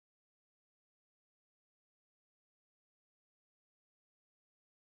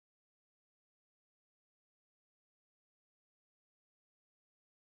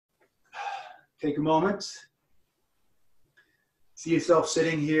take a moment. See yourself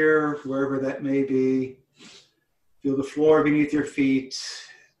sitting here, wherever that may be. Feel the floor beneath your feet,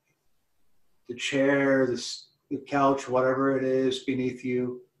 the chair, the couch, whatever it is beneath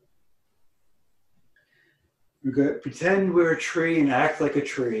you. We're going to pretend we're a tree and act like a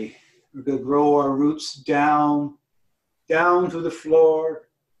tree. We're going to grow our roots down through the floor,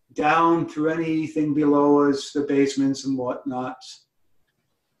 down through anything below us, the basements and whatnot,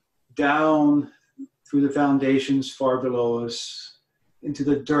 down through the foundations far below us, into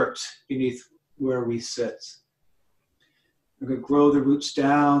the dirt beneath where we sit. We're going to grow the roots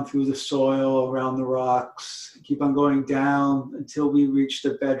down through the soil, around the rocks, keep on going down until we reach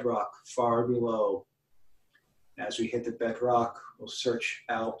the bedrock far below. As we hit the bedrock, we'll search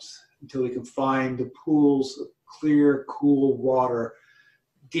out until we can find the pools of clear, cool water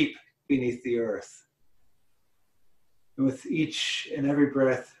deep beneath the earth. And with each and every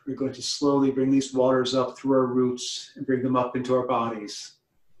breath, we're going to slowly bring these waters up through our roots and bring them up into our bodies.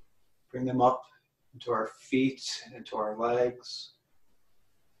 Bring them up into our feet and into our legs.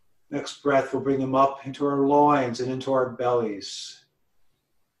 Next breath, we'll bring them up into our loins and into our bellies.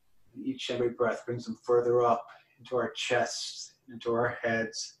 And each and every breath brings them further up into our chests, into our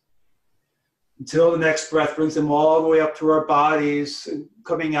heads, until the next breath brings them all the way up to our bodies,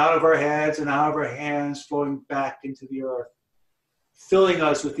 coming out of our heads and out of our hands, flowing back into the earth, filling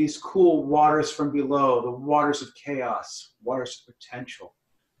us with these cool waters from below, the waters of chaos, waters of potential.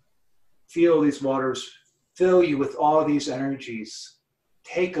 Feel these waters fill you with all these energies.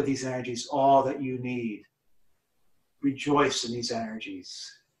 Take of these energies all that you need. Rejoice in these energies.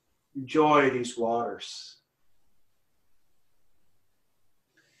 Enjoy these waters.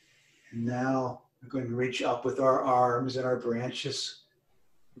 And now we're going to reach up with our arms and our branches.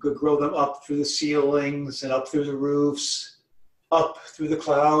 We're going to grow them up through the ceilings and up through the roofs, up through the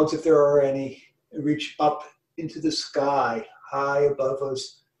clouds if there are any, and reach up into the sky, high above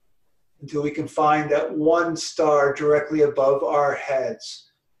us, until we can find that one star directly above our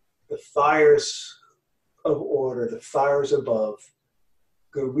heads. The fires of order, the fires above.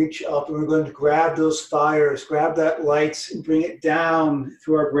 Go reach up and we're going to grab those fires, grab that light and bring it down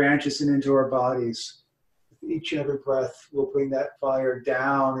through our branches and into our bodies. With each and every breath, we'll bring that fire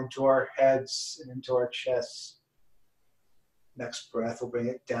down into our heads and into our chests. Next breath, we'll bring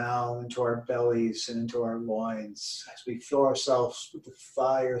it down into our bellies and into our loins. As we fill ourselves with the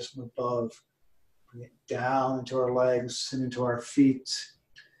fires from above, bring it down into our legs and into our feet.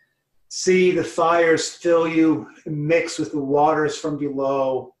 See the fires fill you and mix with the waters from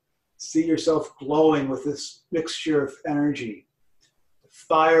below. See yourself glowing with this mixture of energy. The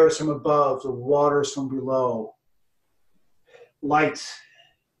fires from above, the waters from below. Light,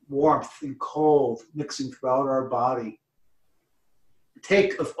 warmth, and cold mixing throughout our body.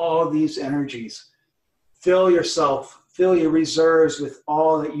 Take of all these energies. Fill yourself, fill your reserves with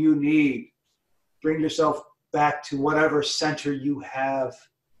all that you need. Bring yourself back to whatever center you have.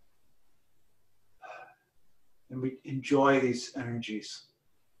 And we enjoy these energies.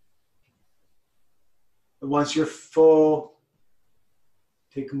 And once you're full,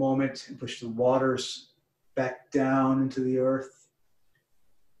 take a moment and push the waters back down into the earth.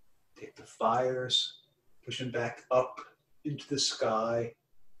 Take the fires, push them back up into the sky.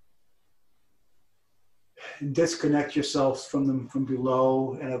 And disconnect yourselves from them from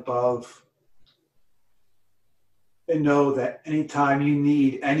below and above. And know that anytime you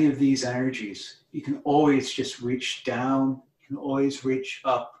need any of these energies, you can always just reach down, you can always reach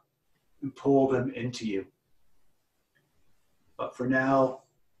up and pull them into you. But for now,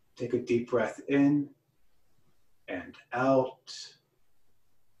 take a deep breath in and out,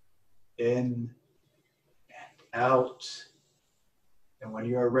 in and out. And when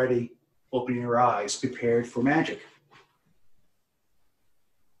you are ready, open your eyes, prepared for magic.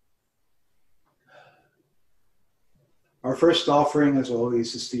 Our first offering, as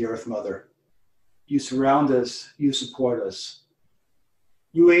always, is the Earth Mother. You surround us, you support us.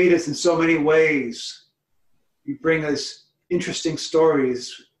 You aid us in so many ways. You bring us interesting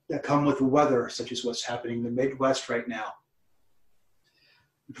stories that come with the weather, such as what's happening in the Midwest right now.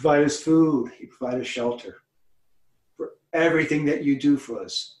 You provide us food, you provide us shelter. For everything that you do for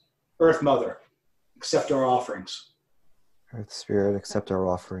us, Earth Mother, accept our offerings. Earth Spirit, accept our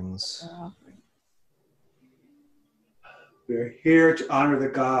offerings. We're here to honor the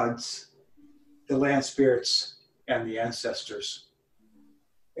gods, the land spirits, and the ancestors.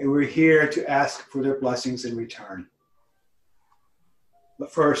 And we're here to ask for their blessings in return.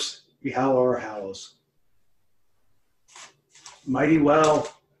 But first, we hallow our hallows. Mighty well,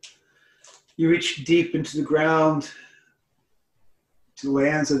 you reach deep into the ground, to the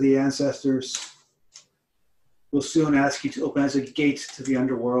lands of the ancestors. We'll soon ask you to open as a gate to the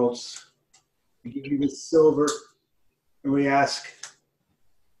underworlds. We give you the silver, and we ask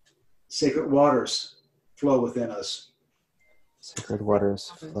sacred waters flow within us. Sacred waters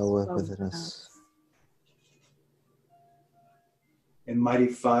flow within us. In mighty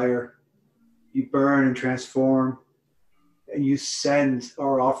fire, you burn and transform, and you send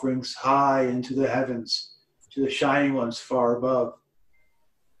our offerings high into the heavens, to the shining ones far above.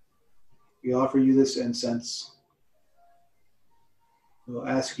 We offer you this incense. We'll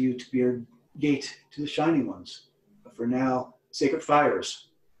ask you to be our gate to the shining ones. But for now, sacred fires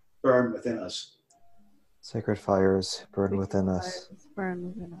burn within us. Sacred fires burn within us. Burn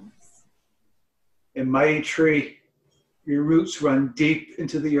within us. In mighty tree, your roots run deep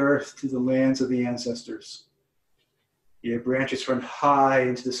into the earth to the lands of the ancestors. Your branches run high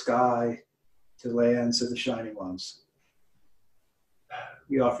into the sky to the lands of the shining ones.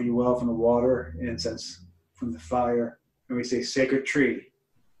 We offer you well from the water, incense from the fire, and we say, sacred tree,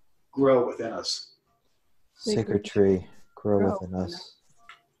 grow within us. Sacred tree, grow within us.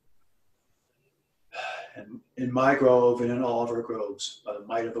 And in my grove and in all of our groves, by the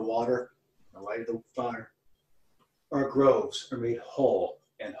might of the water, the light of the fire, our groves are made whole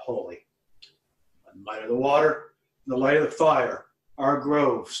and holy. By the might of the water, and the light of the fire, our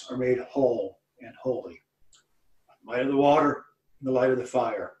groves are made whole and holy. By the might of the water, and the light of the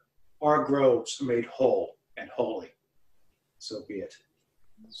fire, our groves are made whole and holy. So be it.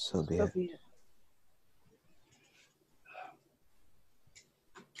 So be it.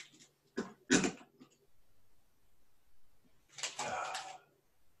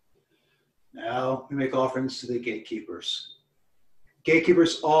 Now we make offerings to the gatekeepers.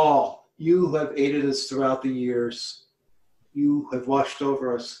 Gatekeepers all, you who have aided us throughout the years, you who have watched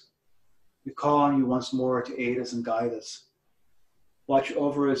over us, we call on you once more to aid us and guide us. Watch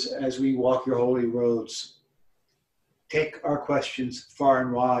over us as we walk your holy roads. Take our questions far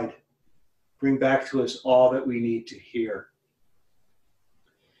and wide. Bring back to us all that we need to hear.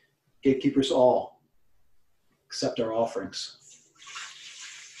 Gatekeepers all, accept our offerings.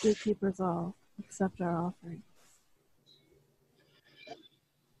 Gatekeepers all, accept our offering.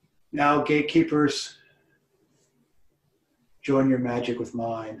 Now, gatekeepers, join your magic with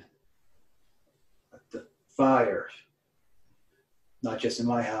mine. Let the fire, not just in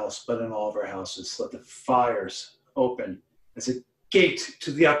my house, but in all of our houses, let the fires open as a gate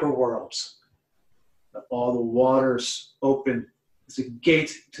to the upper worlds. Let all the waters open as a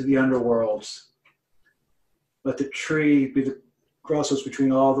gate to the underworlds. Let the tree be the crossroads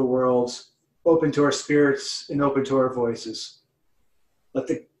between all the worlds, open to our spirits and open to our voices. Let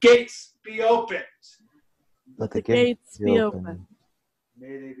the gates be opened. Let the gates be open.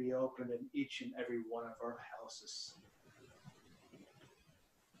 May they be opened in each and every one of our houses.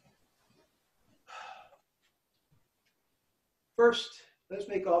 First, let's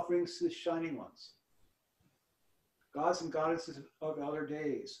make offerings to the shining ones. Gods and goddesses of other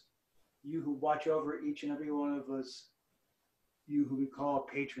days, you who watch over each and every one of us, you who we call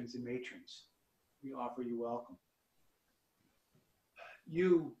patrons and matrons, we offer you welcome.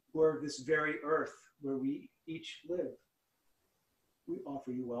 You were this very earth where we each live, we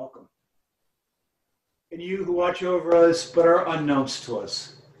offer you welcome. And you who watch over us but are unknowns to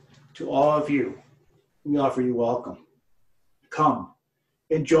us, to all of you, we offer you welcome. Come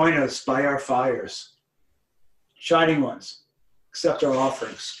and join us by our fires. Shining ones, accept our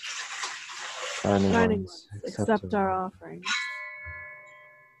offerings. Shining ones, accept our offerings.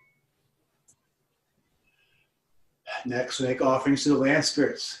 Next, we make offerings to the land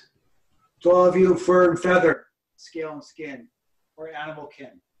spirits. To all of you, fur and feather, scale and skin, or animal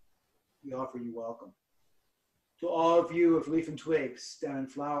kin, we offer you welcome. To all of you of leaf and twig, stem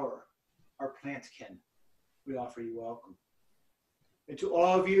and flower, our plant kin, we offer you welcome. And to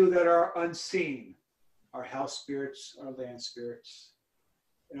all of you that are unseen, our house spirits, our land spirits,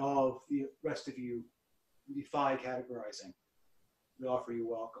 and all of the rest of you who defy categorizing, we offer you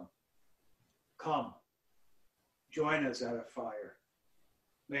welcome. Come, join us at our fire.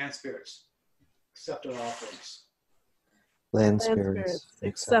 Land spirits, accept our offerings. Land spirits,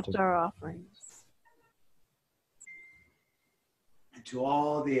 accept our offerings. And to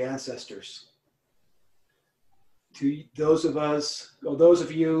all the ancestors, to those of us, or those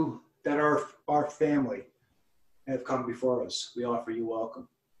of you that are our family have come before us, we offer you welcome.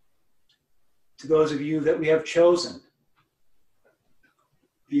 To those of you that we have chosen,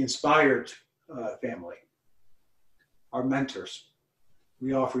 the inspired family, our mentors,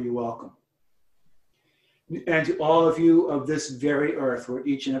 we offer you welcome. And to all of you of this very earth where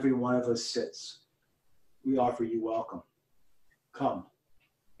each and every one of us sits, we offer you welcome. Come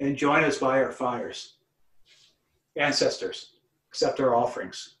and join us by our fires. Ancestors, accept our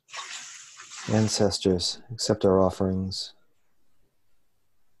offerings. Ancestors, accept our offerings.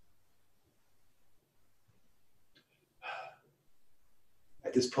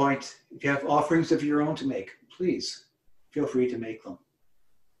 At this point, if you have offerings of your own to make, please feel free to make them.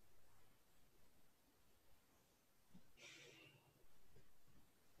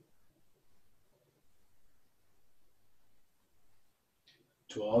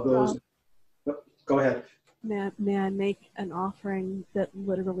 To all those, go ahead. May I make an offering that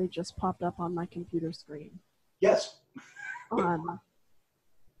literally just popped up on my computer screen? Yes. I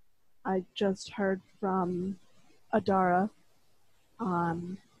just heard from Adara,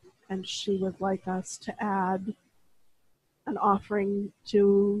 and she would like us to add an offering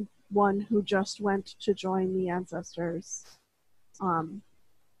to one who just went to join the ancestors,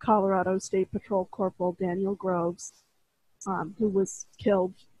 Colorado State Patrol Corporal Daniel Groves, who was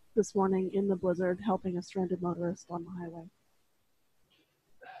killed this morning in the blizzard helping a stranded motorist on the highway.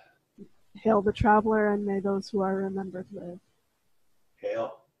 Hail the traveler, and may those who are remembered live.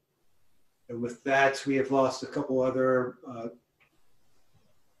 Hail. And with that, we have lost a couple other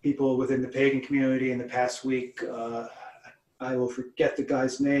people within the pagan community in the past week. I will forget the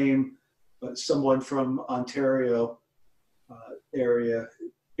guy's name, but someone from Ontario area,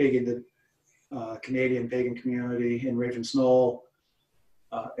 big in the Canadian pagan community in Raven's Knoll.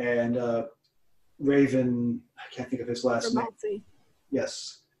 And Raven, I can't think of his last name.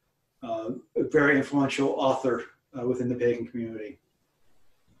 Yes. A very influential author within the pagan community.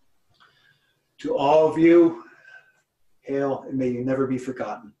 To all of you, hail, and may you never be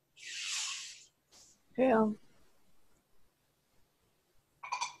forgotten. Hail.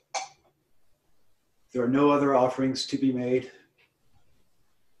 There are no other offerings to be made.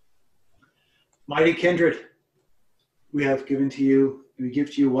 Mighty kindred, we have given to you, and we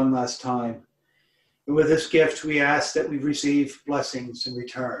give to you one last time. And with this gift, we ask that we receive blessings in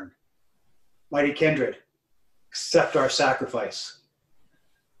return. Mighty kindred, accept our sacrifice.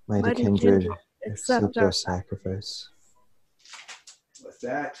 Mighty kindred, accept our sacrifice. With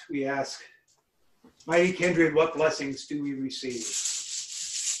that, we ask, mighty kindred, what blessings do we receive?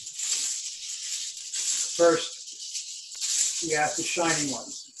 First, we ask the shining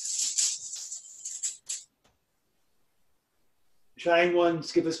ones. Shining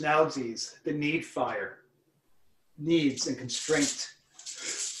ones give us nowsies, the need fire, needs and constraint.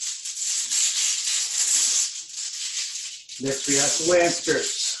 Next, we ask the land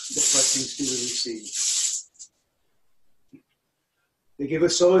spirits, what blessings do we receive? They give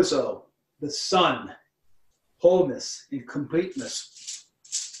us sozo, the sun, wholeness and completeness.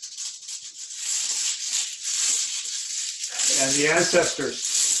 And the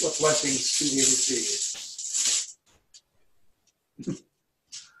ancestors, what blessings do we receive?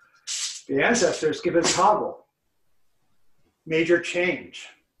 The ancestors give us toggle, major change.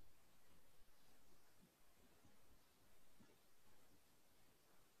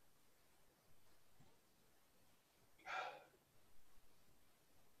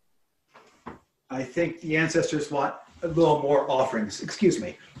 I think the ancestors want a little more offerings. Excuse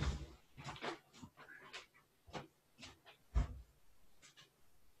me.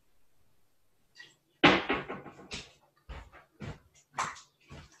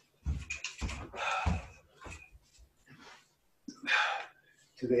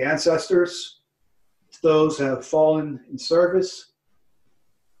 To the ancestors, to those who have fallen in service,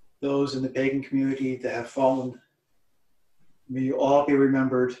 those in the pagan community that have fallen, may you all be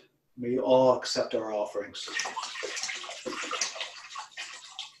remembered. May you all accept our offerings.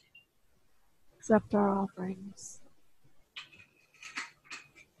 Accept our offerings.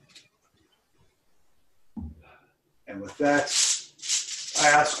 And with that, I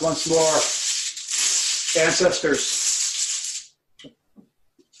ask once more, ancestors,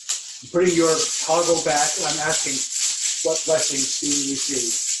 putting your toggle back, I'm asking, what blessings do you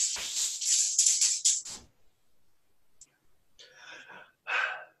receive?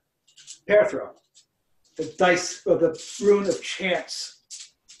 Pair throw, the dice, or the rune of chance,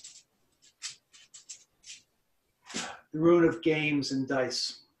 the rune of games and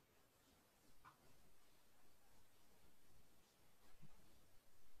dice.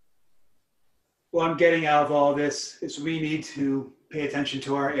 What I'm getting out of all this is we need to pay attention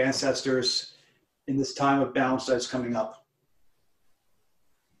to our ancestors in this time of balance that's coming up.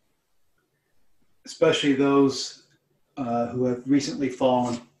 Especially those who have recently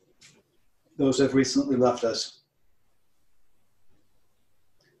fallen, those who have recently left us.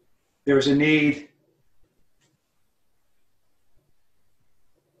 There is a need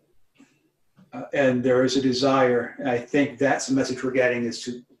and there is a desire. And I think that's the message we're getting is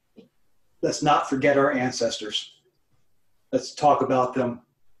to let's not forget our ancestors. Let's talk about them.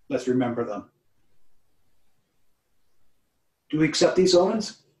 Let's remember them. Do we accept these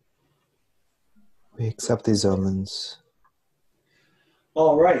omens? We accept these omens.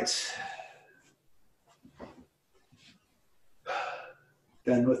 All right.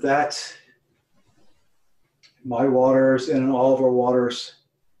 Then with that, my waters and in all of our waters,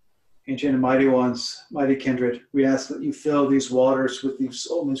 ancient and mighty ones, mighty kindred, we ask that you fill these waters with these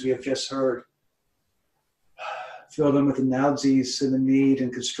omens we have just heard. Fill them with the naudsies and the need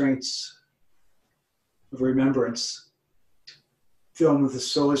and constraints of remembrance. Fill them with the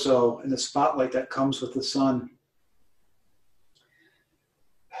sozo and the spotlight that comes with the sun.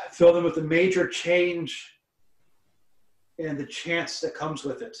 Fill them with the major change and the chance that comes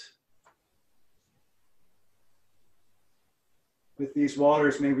with it. With these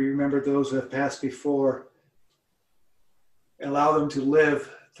waters, may we remember those who have passed before. Allow them to live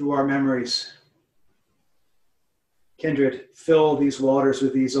through our memories. Kindred, fill these waters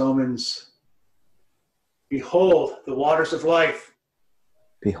with these omens. Behold the waters of life.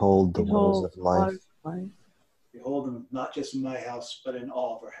 Behold the waters of life. Behold them not just in my house, but in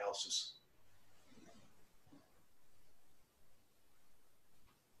all of our houses.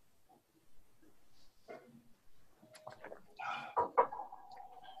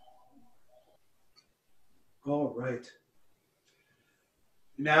 All right.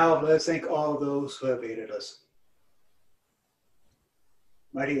 Now let us thank all of those who have aided us.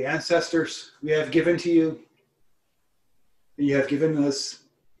 Mighty ancestors, we have given to you, and you have given us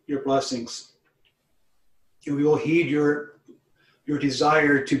your blessings. And we will heed your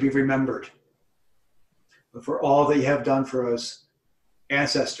desire to be remembered. But for all that you have done for us,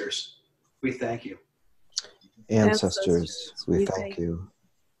 ancestors, we thank you. Ancestors, we thank you.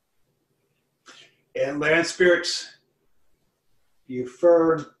 And land spirits, be you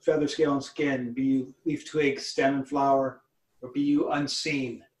fern, feather, scale, and skin, be you leaf, twig, stem, and flower, or be you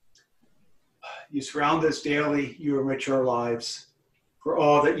unseen. You surround us daily, you enrich our lives for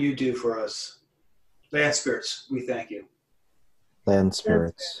all that you do for us. Land spirits, we thank you. Land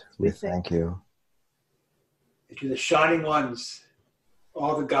spirits, we thank you. And to the shining ones,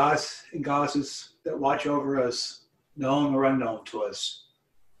 all the gods and goddesses that watch over us, known or unknown to us,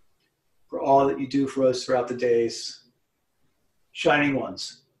 for all that you do for us throughout the days. Shining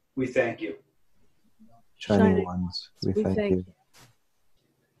ones, we thank you. Shining ones, we thank you.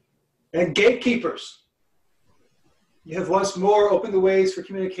 And gatekeepers, you have once more opened the ways for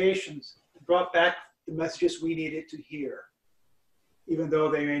communications and brought back the messages we needed to hear, even though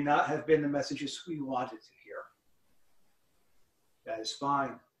they may not have been the messages we wanted to hear. That is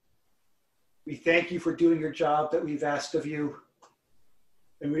fine. We thank you for doing your job that we've asked of you,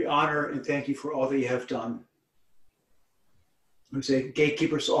 and we honor and thank you for all that you have done. We say,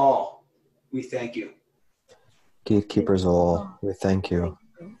 gatekeepers all, we thank you. Gatekeepers all, we thank you.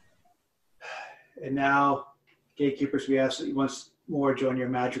 And now, gatekeepers, we ask that you once more join your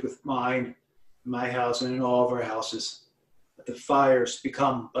magic with mine, my house, and in all of our houses. Let the fires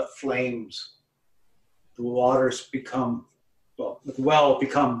become but flames. The waters become, let the well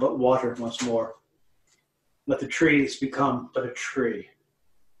become but water once more. Let the trees become but a tree.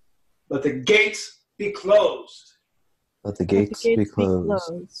 Let the gates be closed. Let the gates be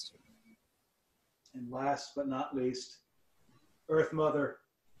closed. And last but not least, Earth Mother,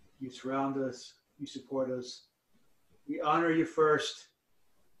 you surround us, you support us. We honor you first,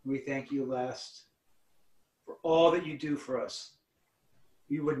 and we thank you last for all that you do for us.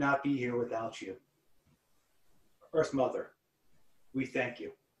 We would not be here without you. Earth Mother, we thank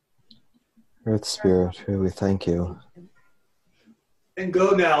you. Earth Spirit, we thank you. And go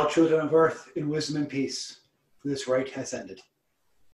now, children of Earth, in wisdom and peace, for this rite has ended.